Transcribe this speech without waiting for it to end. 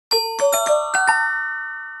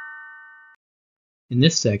In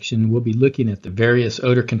this section, we'll be looking at the various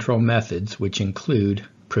odor control methods, which include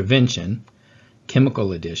prevention,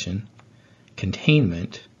 chemical addition,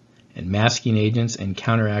 containment, and masking agents and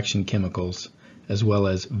counteraction chemicals, as well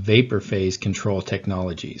as vapor phase control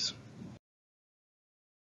technologies.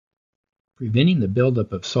 Preventing the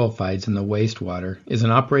buildup of sulfides in the wastewater is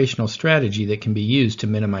an operational strategy that can be used to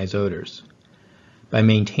minimize odors. By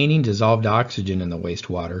maintaining dissolved oxygen in the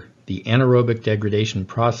wastewater, the anaerobic degradation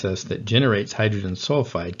process that generates hydrogen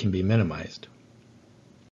sulfide can be minimized.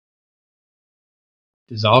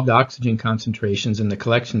 Dissolved oxygen concentrations in the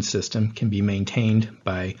collection system can be maintained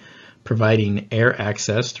by providing air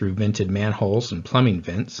access through vented manholes and plumbing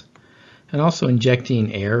vents, and also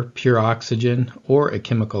injecting air, pure oxygen, or a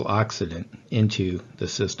chemical oxidant into the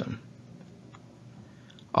system.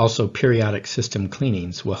 Also, periodic system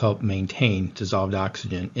cleanings will help maintain dissolved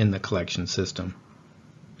oxygen in the collection system.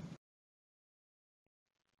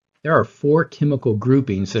 There are 4 chemical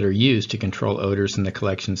groupings that are used to control odors in the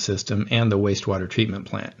collection system and the wastewater treatment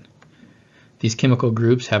plant. These chemical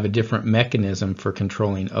groups have a different mechanism for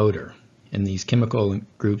controlling odor, and these chemical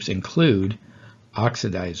groups include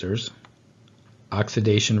oxidizers,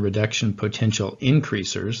 oxidation reduction potential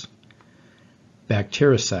increasers,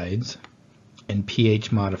 bactericides, and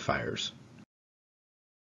pH modifiers.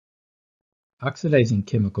 Oxidizing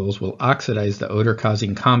chemicals will oxidize the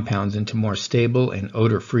odor-causing compounds into more stable and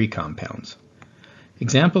odor-free compounds.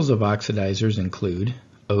 Examples of oxidizers include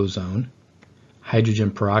ozone,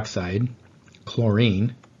 hydrogen peroxide,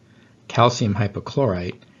 chlorine, calcium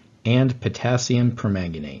hypochlorite, and potassium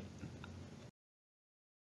permanganate.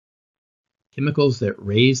 Chemicals that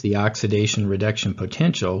raise the oxidation reduction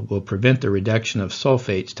potential will prevent the reduction of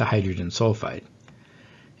sulfates to hydrogen sulfide.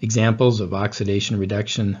 Examples of oxidation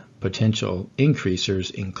reduction potential increasers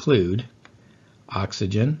include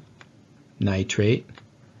oxygen, nitrate,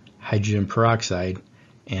 hydrogen peroxide,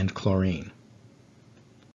 and chlorine.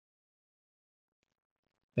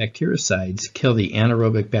 Bactericides kill the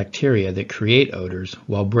anaerobic bacteria that create odors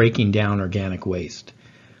while breaking down organic waste.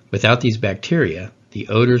 Without these bacteria, the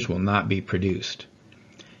odors will not be produced.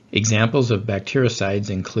 Examples of bactericides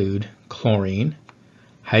include chlorine,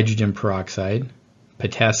 hydrogen peroxide,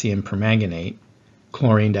 potassium permanganate,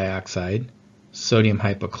 chlorine dioxide, sodium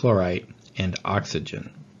hypochlorite, and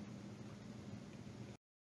oxygen.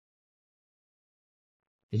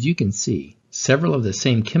 As you can see, several of the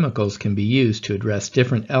same chemicals can be used to address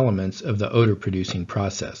different elements of the odor-producing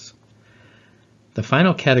process. The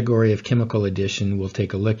final category of chemical addition we'll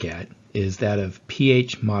take a look at is that of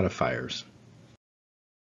pH modifiers.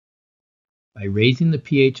 By raising the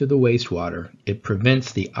pH of the wastewater, it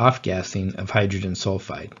prevents the off-gassing of hydrogen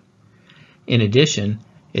sulfide. In addition,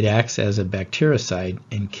 it acts as a bactericide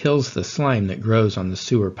and kills the slime that grows on the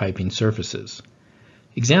sewer piping surfaces.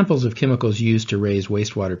 Examples of chemicals used to raise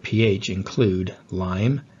wastewater pH include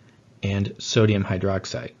lime and sodium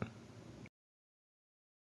hydroxide.